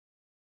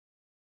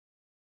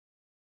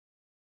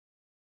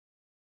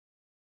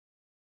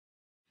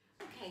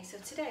Okay, so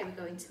today we're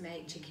going to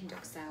make chicken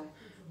duxelle,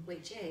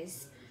 which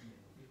is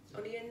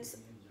onions,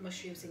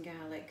 mushrooms and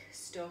garlic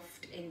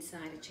stuffed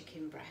inside a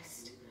chicken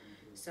breast.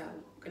 So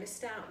I'm going to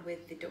start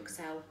with the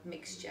duxelle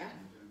mixture.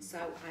 So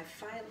I've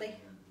finely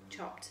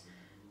chopped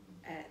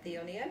the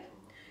onion.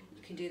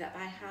 You can do that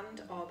by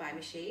hand or by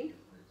machine.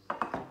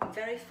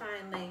 Very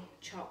finely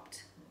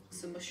chopped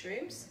some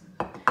mushrooms.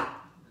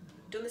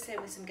 Done the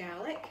same with some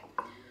garlic.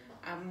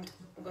 And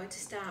I'm going to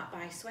start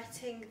by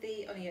sweating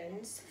the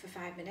onions for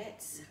 5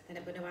 minutes. Then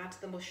I'm going to add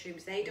the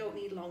mushrooms. They don't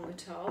need long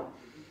at all.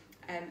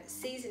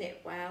 Season it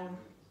well,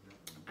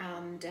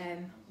 and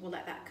we'll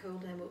let that cool.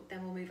 Then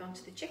we'll move on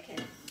to the chicken.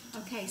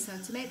 Okay, so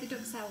to make the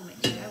duxelle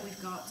mixture,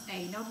 we've got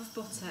a knob of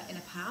butter in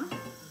a pan.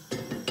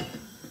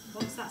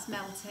 Once that's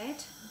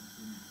melted,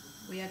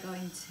 we are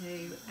going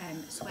to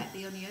sweat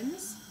the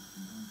onions.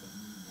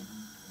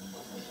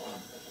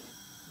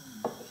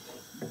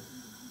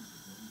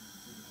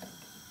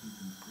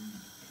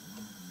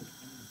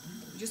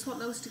 We just want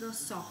those to go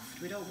soft,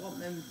 we don't want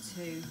them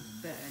to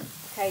burn.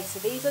 Okay, so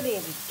these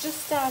onions are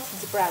just starting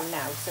to brown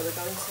now, so we're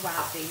going to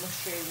add the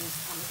mushrooms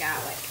and the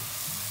garlic.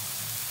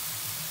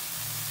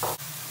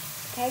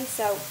 Okay,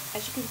 so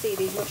as you can see,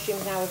 these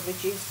mushrooms now have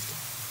reduced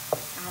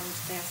and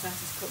they are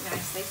starting to cook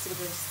nicely, so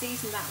we're going to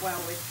season that well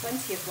with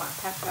plenty of black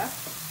pepper,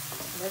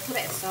 a little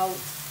bit of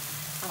salt,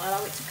 and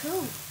allow it to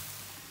cool.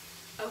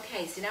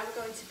 Okay, so now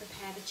we're going to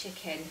prepare the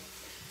chicken.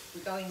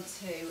 We're going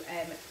to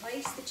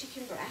place the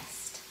chicken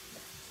breast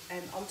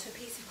onto a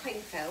piece of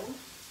cling film,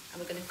 and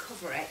we're going to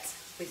cover it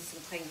with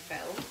some cling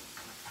film.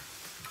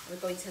 And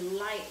we're going to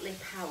lightly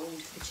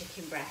pound the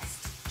chicken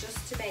breast just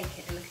to make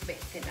it a little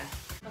bit thinner.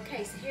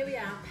 Okay, so here we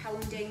are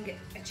pounding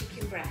a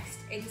chicken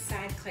breast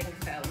inside cling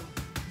film.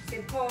 It's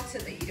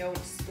important that you don't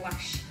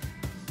splash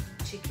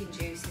chicken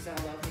juices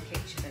all over the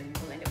kitchen and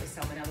we'll end up with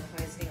salmonella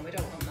poisoning, and we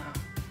don't want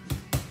that.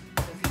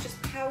 So if you just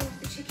pound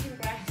the chicken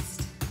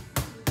breast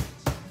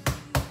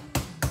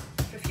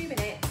for a few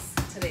minutes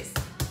till it's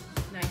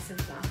nice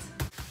and flat.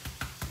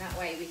 That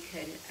way we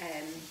can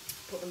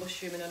put the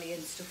mushroom and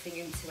onion stuffing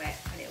into it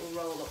and it will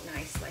roll up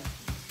nicely.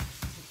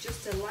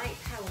 Just a light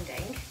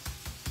pounding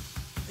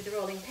with a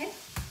rolling pin.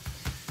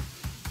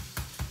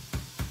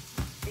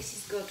 This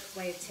is a good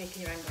way of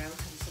taking your anger out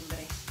on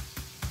somebody.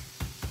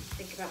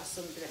 Think about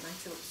somebody that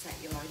might have upset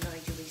you or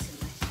annoyed you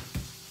recently.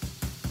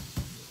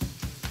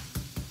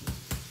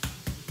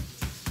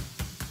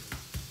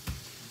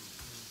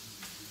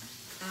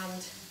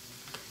 And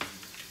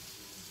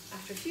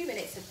after a few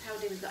minutes of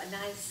pounding, we've got a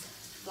nice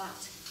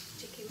flat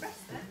chicken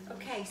breast there.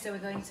 Okay, so we're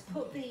going to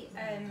put the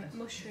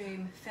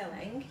mushroom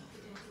filling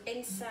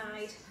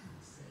inside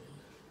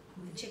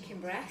the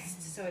chicken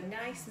breast, so a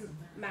nice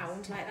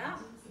mound like that,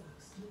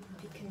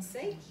 if you can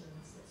see.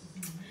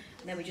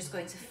 And then we're just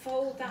going to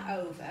fold that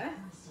over. And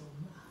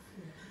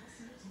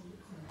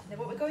then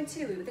what we're going to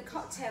do with the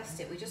cocktail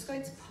stick, we're just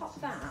going to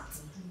pop that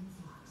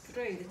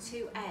through the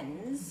two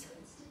ends,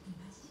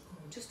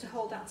 just to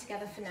hold that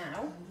together for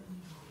now.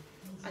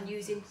 And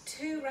using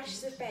 2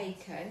 rashers of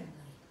bacon,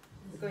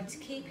 we're going to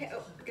keep it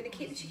up. We're going to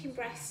keep the chicken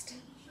breast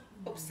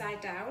upside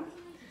down.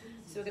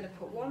 So we're going to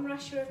put 1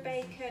 rasher of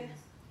bacon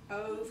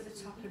over the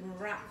top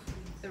and wrap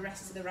the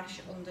rest of the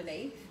rasher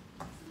underneath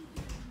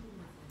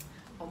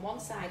on one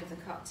side of the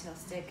cocktail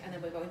stick, and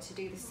then we're going to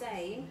do the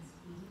same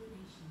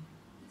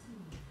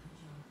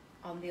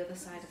on the other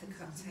side of the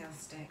cocktail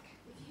stick.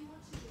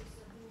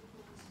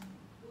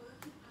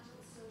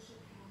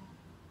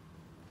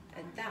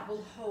 And that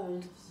will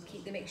hold,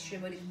 keep the mixture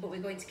in, but we're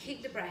going to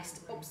keep the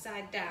breast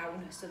upside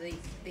down so the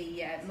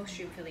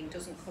mushroom filling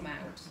doesn't come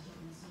out.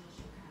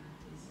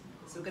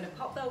 So we're going to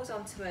pop those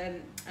onto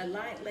a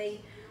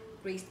lightly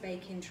greased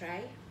baking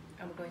tray,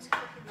 and we're going to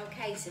cook it.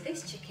 Okay, so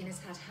this chicken has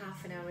had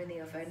half an hour in the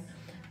oven,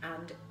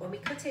 and when we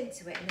cut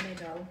into it in the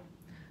middle,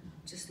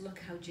 just look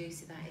how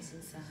juicy that is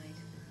inside.